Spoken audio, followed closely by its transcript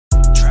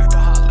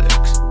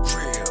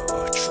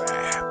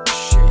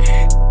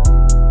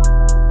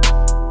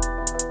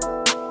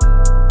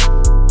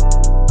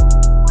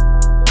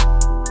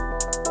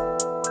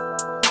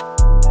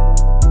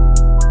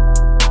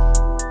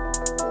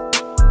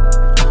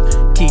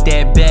Keep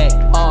that back,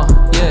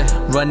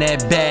 yeah. Run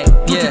that back,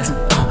 yeah.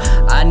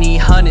 I need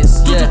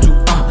hundreds, yeah.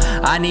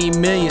 I need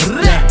millions,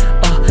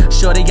 yeah.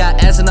 Shorty got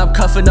ass and I'm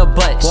cuffing her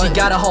butt. She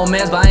got a whole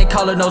man's, but I ain't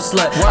call her no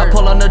slut. I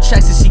pull on the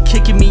tracks and she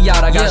kicking me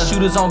out. I got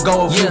shooters on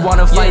go if you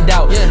wanna fight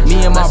out.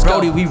 Me and my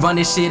brody, we run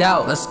this shit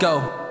out. Let's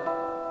go.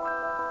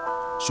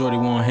 Shorty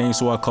won't hang,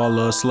 so I call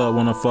her a slut.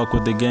 Wanna fuck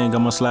with the gang,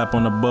 I'ma slap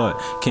on the butt.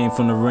 Came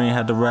from the rain,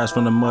 had to rise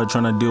from the mud,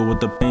 tryna deal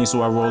with the pain,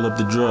 so I roll up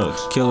the drugs.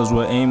 Killers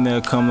with aim,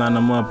 they'll come line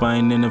them up. I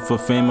ain't in it for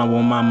fame, I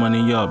want my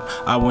money up.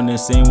 I went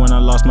insane when I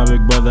lost my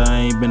big brother, I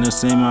ain't been the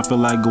same, I feel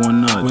like going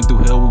nuts. Went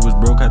through hell, we was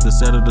broke, had to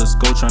settle the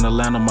scope, tryna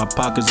land on my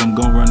pockets, I'm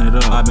gon' run it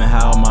up. I been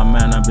high on my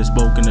man, I been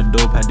smoking the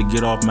dope, had to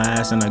get off my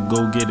ass and I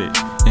go get it.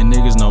 And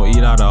niggas know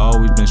eat out, I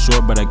always been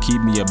short, but I keep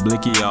me a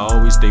blicky, I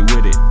always stay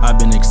with it. I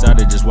been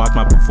excited, just watch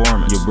my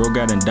performance. Your bro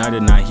got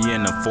indicted, now he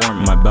in the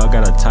foreman. My belt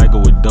got a tiger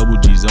with double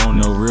G's on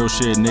it. No real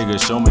shit,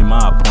 nigga, show me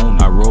my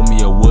opponent. I roll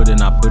me a wood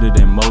and I put it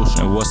in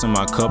motion. And what's in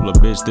my cup,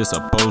 little bitch, this a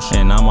potion.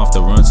 And I'm off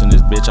the runs in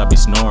this bitch, I be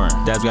snoring.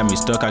 That's got me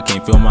stuck, I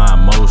can't feel my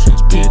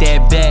emotions, bitch. Keep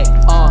that back,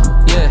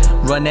 yeah.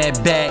 Run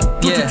that back,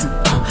 yeah.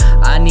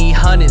 I need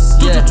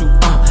hundreds, yeah.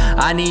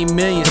 I need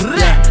millions,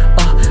 yeah.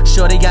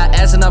 Shorty got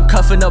ass and I'm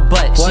cuffing her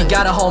butt. She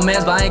got a whole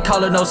man's, but I ain't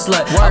call her no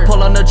slut. I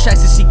pull on the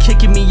tracks and she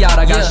kicking me out.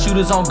 I got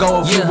shooters on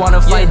go if you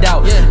wanna fight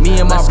out. Me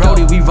and my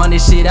brody, we run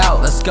this shit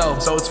out. Let's go.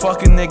 So it's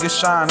fucking niggas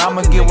shine.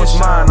 I'ma get what's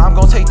mine. I'm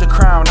gon' take the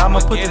crown. I'ma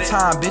put the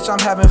time. Bitch, I'm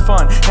having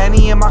fun.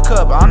 Henny in my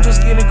cup. I'm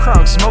just getting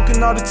crunk.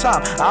 Smoking all the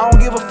time. I don't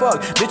give a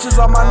fuck. Bitches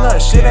off my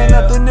nuts. Shit ain't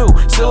nothing new.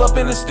 Still up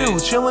in the stew.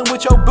 Chillin'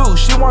 with your boo.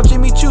 She want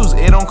Jimmy Choo's.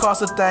 It don't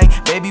cost a thing.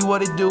 Baby,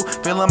 what it do?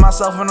 Feeling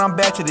myself and I'm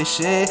back to this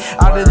shit.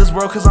 Out of this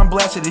world cause I'm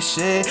blessed to this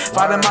shit.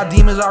 Fighting my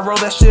demons, I roll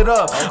that shit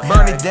up.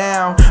 Burn it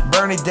down,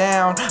 burn it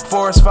down.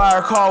 Forest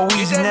fire, call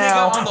Weezy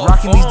now.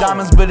 Rocking these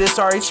diamonds, but it's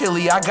already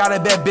chilly. I got a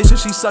bad bitch and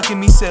she sucking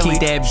me silly.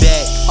 Keep that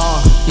back,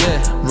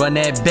 yeah. Run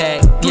that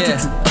back,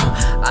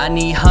 yeah. I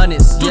need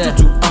hundreds, yeah.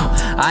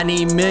 I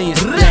need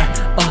millions,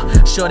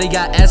 yeah. Shorty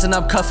got ass and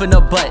I'm cuffing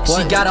her butt.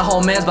 She got a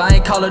whole man's, but I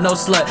ain't call her no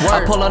slut.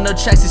 I pull on the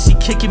tracks and she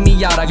kicking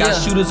me out. I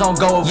got shooters on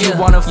go if you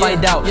wanna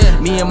fight out.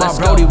 Me and my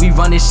brody, we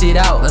run this shit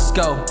out. Let's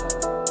go.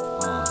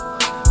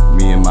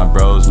 Me and my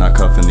bros not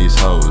cuffing these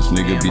hoes.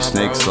 Nigga be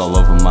snakes all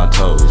over my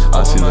toes.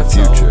 I see the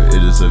future,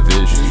 it is a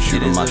vision.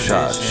 Shooting my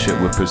shot, shit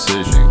with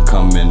precision.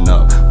 Coming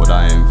up, what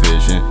I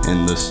envision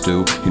in the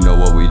stew. You know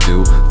what we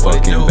do.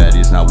 Fucking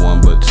baddies, not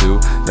one but two.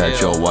 That's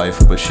your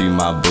wife, but she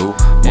my boo.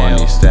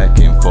 Money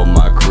stacking for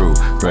my crew.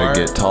 Bread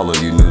get taller,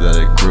 you knew that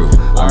it grew.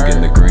 I'm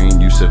getting the green,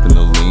 you sipping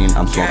the lean.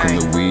 I'm smoking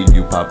the weed,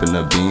 you popping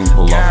the bean.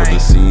 Pull off of the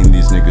scene,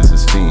 these niggas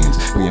is fiends.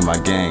 Me and my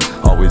gang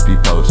always be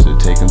posted.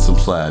 Taking some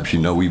slabs, you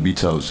know we be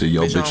toasted.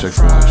 Yo bitch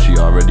HXNCHX, she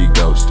already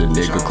ghosted.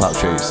 Nigga clout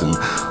chasing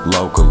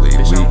locally.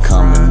 We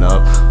coming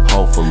up,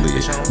 hopefully.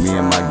 Me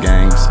and my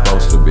gang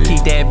supposed to be.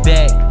 Keep that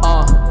back,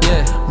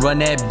 yeah. Run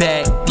that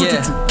back,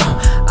 yeah.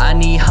 I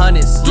need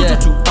hundreds, yeah.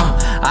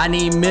 I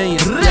need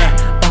millions,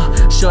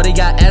 yeah. Shorty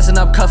got ass and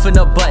I'm cuffing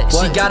her butt.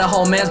 She got a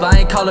whole man's, but I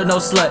ain't call her no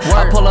slut.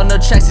 I pull on the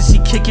tracks and she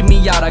kicking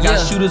me out. I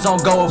got shooters on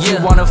go if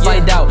you wanna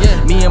fight out.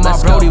 Me and my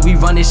brody, we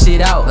run this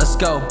shit out. Let's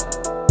go.